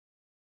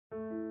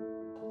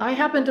I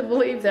happen to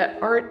believe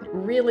that art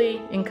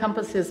really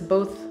encompasses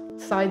both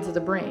sides of the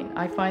brain.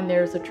 I find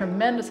there's a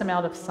tremendous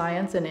amount of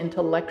science and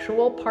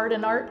intellectual part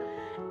in art,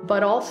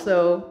 but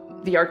also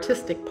the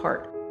artistic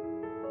part.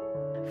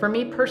 For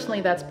me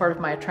personally, that's part of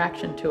my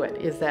attraction to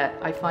it, is that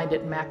I find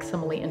it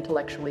maximally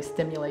intellectually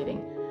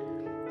stimulating.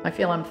 I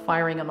feel I'm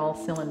firing on all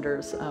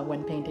cylinders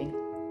when painting.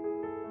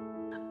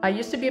 I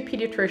used to be a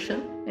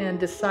pediatrician and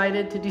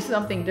decided to do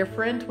something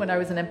different when I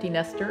was an empty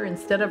nester.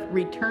 Instead of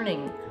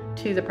returning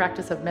to the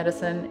practice of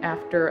medicine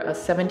after a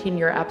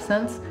 17-year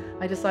absence,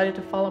 I decided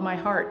to follow my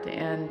heart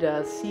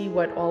and see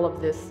what all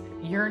of this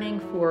yearning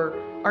for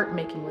art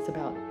making was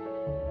about.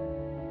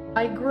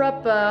 I grew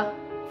up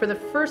for the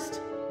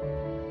first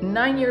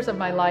 9 years of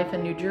my life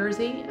in New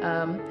Jersey,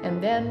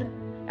 and then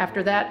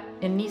after that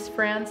in Nice,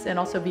 France, and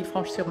also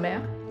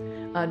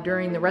Villefranche-sur-Mer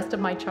during the rest of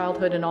my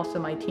childhood and also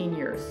my teen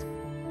years.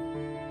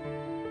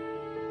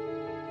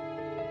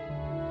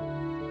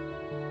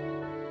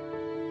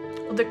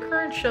 The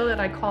current show that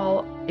I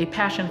call A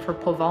Passion for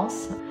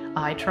Provence,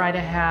 I try to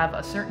have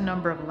a certain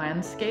number of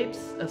landscapes,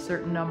 a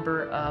certain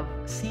number of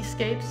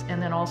seascapes,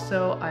 and then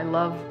also I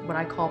love what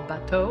I call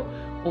bateaux,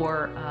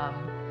 or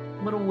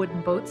little wooden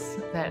boats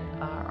that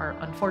are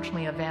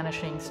unfortunately a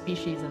vanishing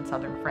species in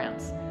southern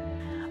France.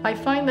 I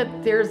find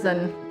that there's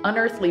an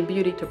unearthly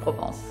beauty to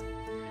Provence,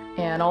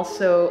 and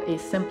also a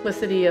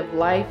simplicity of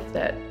life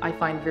that I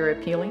find very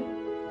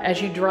appealing.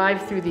 As you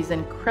drive through these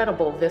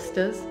incredible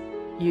vistas,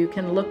 you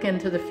can look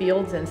into the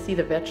fields and see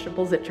the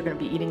vegetables that you're going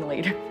to be eating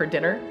later for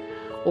dinner.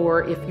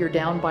 Or if you're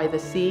down by the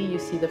sea, you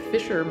see the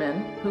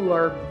fishermen who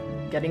are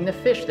getting the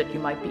fish that you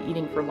might be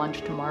eating for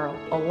lunch tomorrow,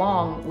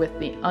 along with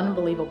the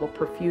unbelievable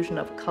profusion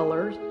of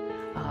colors,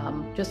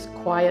 just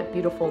quiet,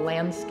 beautiful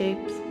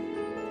landscapes.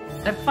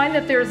 I find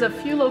that there's a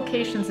few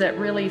locations that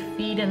really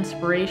feed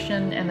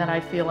inspiration and that I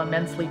feel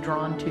immensely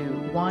drawn to.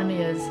 One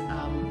is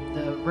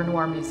the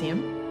Renoir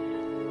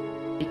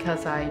Museum,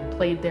 because I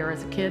played there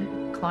as a kid,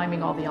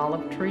 climbing all the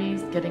olive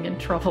trees, getting in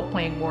trouble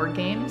playing war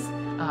games.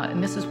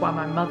 And this is why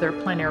my mother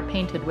plein air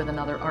painted with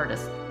another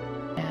artist.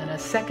 And a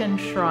second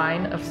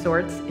shrine of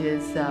sorts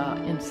is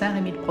in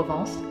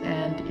Saint-Rémy-de-Provence,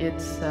 and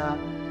it's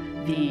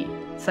the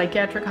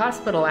psychiatric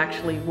hospital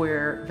actually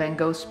where Van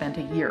Gogh spent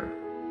a year.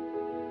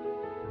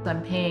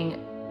 I'm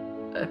paying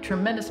a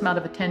tremendous amount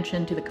of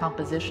attention to the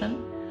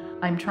composition.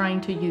 I'm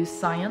trying to use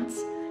science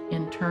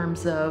in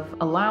terms of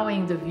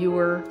allowing the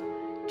viewer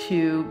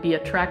to be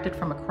attracted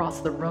from across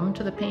the room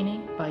to the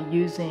painting by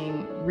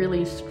using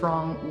really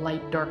strong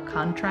light-dark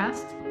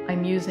contrast.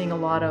 I'm using a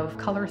lot of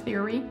color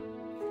theory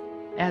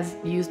as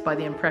used by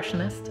the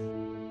Impressionist.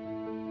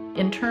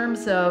 In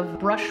terms of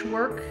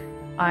brushwork,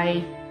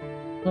 I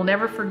will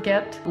never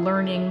forget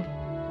learning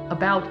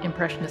about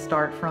Impressionist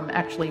art from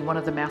actually one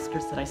of the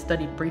masters that I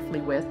studied briefly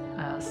with,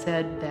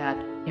 said that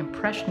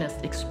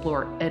Impressionists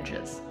explore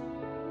edges.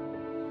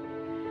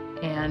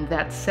 And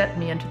that set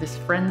me into this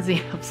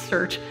frenzy of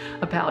search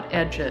about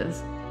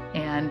edges,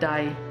 and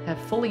I have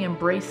fully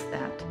embraced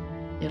that.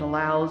 It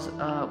allows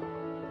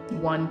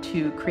one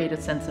to create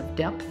a sense of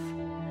depth,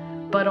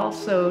 but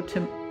also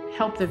to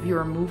help the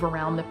viewer move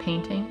around the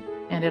painting,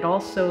 and it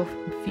also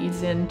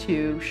feeds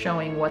into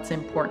showing what's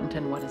important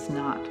and what is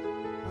not.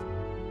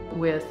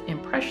 With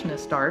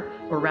Impressionist art,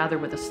 or rather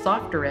with a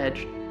softer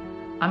edge,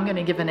 I'm going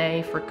to give an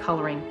A for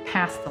coloring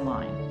past the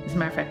line. As a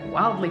matter of fact,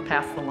 wildly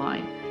past the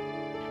line.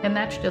 And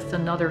that's just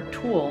another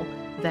tool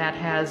that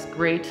has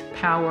great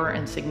power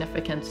and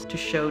significance to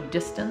show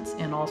distance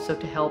and also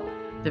to help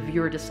the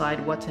viewer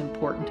decide what's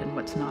important and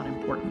what's not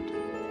important.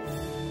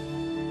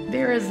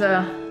 There is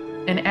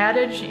an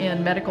adage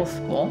in medical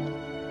school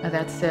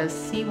that says,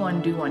 see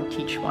one, do one,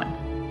 teach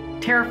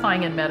one.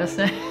 Terrifying in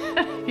medicine,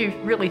 if you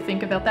really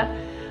think about that,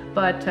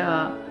 but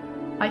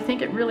I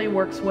think it really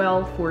works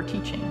well for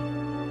teaching.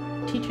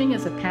 Teaching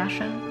is a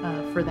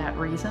passion for that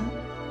reason.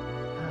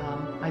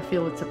 I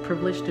feel it's a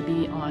privilege to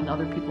be on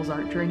other people's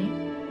art journey.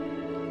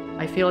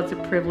 I feel it's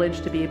a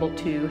privilege to be able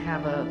to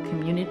have a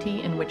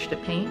community in which to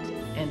paint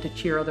and to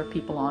cheer other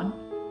people on.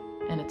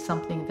 And it's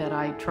something that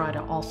I try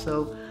to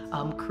also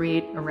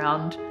create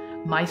around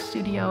my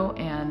studio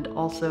and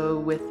also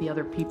with the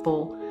other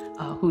people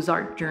whose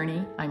art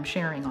journey I'm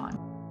sharing on.